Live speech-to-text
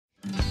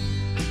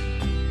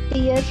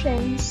Dear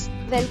friends,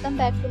 welcome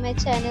back to my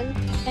channel,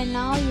 and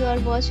now you are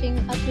watching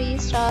a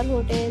 3-star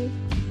hotel.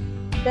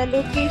 The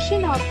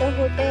location of the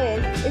hotel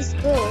is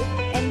good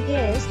and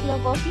guests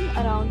love walking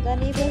around the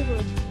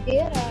neighborhood.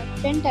 There are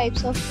 10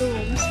 types of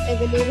rooms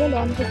available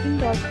on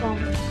booking.com.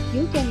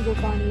 You can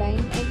book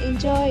online and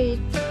enjoy it.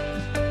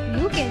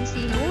 You can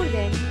see more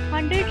than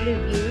 100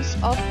 reviews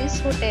of this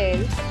hotel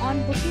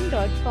on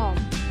booking.com.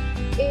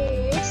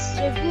 Its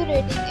review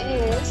rating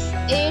is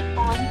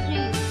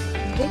 8.3,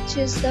 which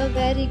is the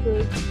very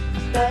good.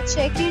 The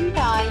check-in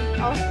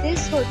time of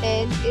this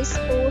hotel is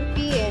 4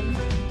 p.m.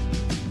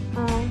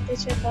 and the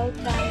checkout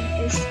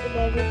time is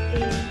 11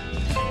 a.m.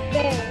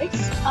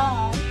 Pets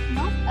are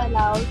not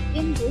allowed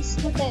in this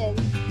hotel.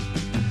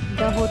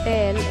 The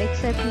hotel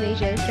accepts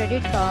major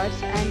credit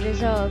cards and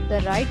reserves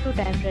the right to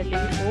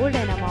temporarily hold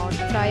an amount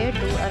prior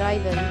to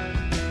arrival.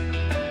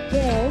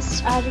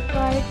 Guests are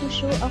required to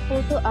show a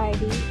photo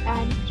ID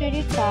and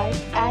credit card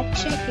at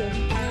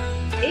check-in.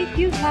 If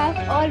you have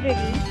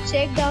already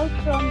checked out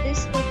from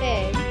this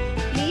hotel,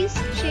 please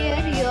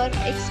share your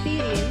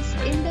experience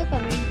in the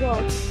comment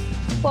box.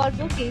 For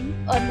booking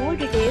or more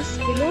details,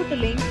 below the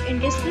link in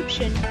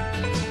description.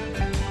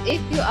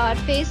 If you are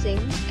facing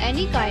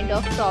any kind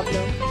of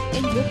problem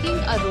in booking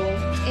a room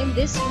in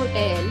this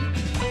hotel,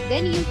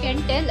 then you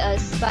can tell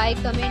us by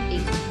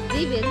commenting.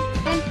 We will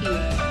help you.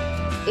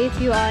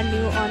 If you are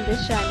new on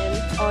this channel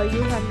or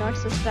you have not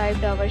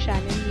subscribed our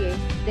channel yet,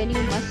 then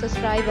you must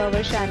subscribe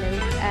our channel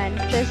and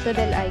press the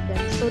bell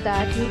icon so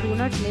that you do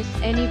not miss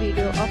any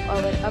video of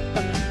our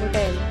upcoming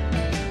hotel.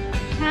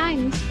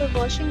 Thanks for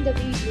watching the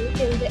video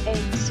till the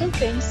end. So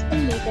friends, will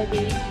meet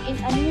again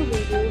in a new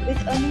video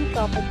with a new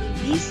property.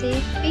 Be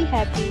safe, be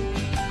happy.